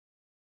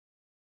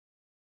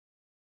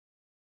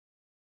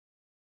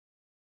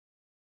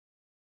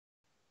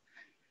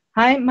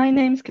Hi, my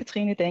name is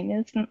Katrine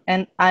Danielsen,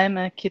 and I'm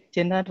a kid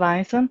gender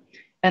advisor.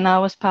 And I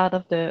was part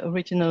of the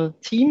original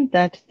team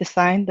that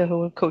designed the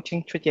whole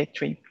coaching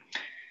trajectory.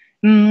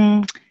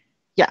 Mm,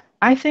 yeah,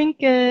 I think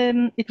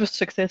it was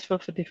successful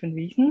for different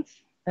reasons.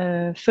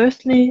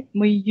 Firstly,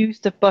 we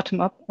used a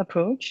bottom-up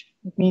approach.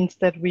 It means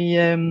that we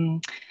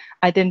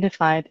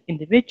identified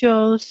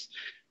individuals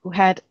who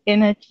had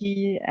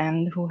energy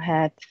and who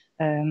had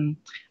um,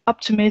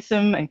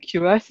 optimism and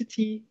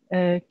curiosity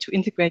to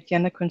integrate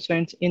gender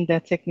concerns in their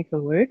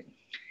technical work.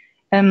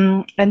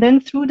 And then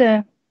through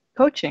the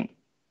coaching,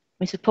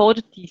 we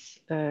supported these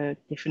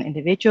different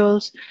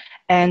individuals,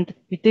 and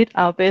we did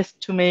our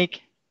best to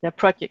make their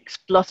projects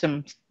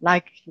blossom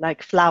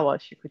like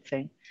flowers, you could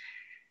say.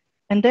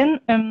 And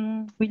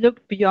then we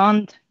looked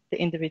beyond the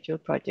individual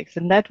projects,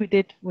 and that we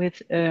did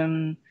with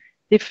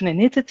different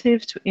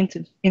initiatives to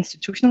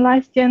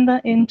institutionalize gender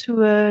into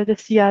the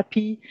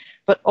CRP,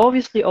 but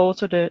obviously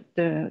also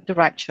the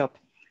right shop.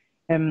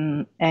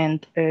 And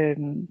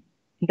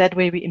that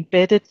way we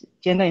embedded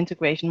gender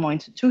integration more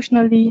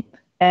institutionally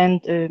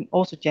and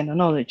also gender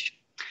knowledge.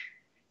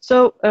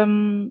 So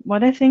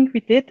what I think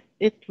we did,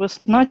 it was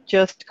not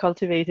just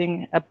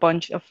cultivating a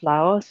bunch of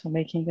flowers or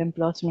making them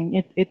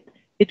blossoming.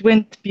 It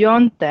went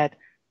beyond that,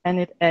 and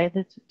it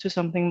added to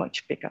something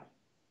much bigger,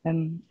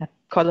 a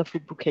colorful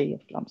bouquet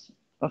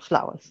of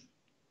flowers.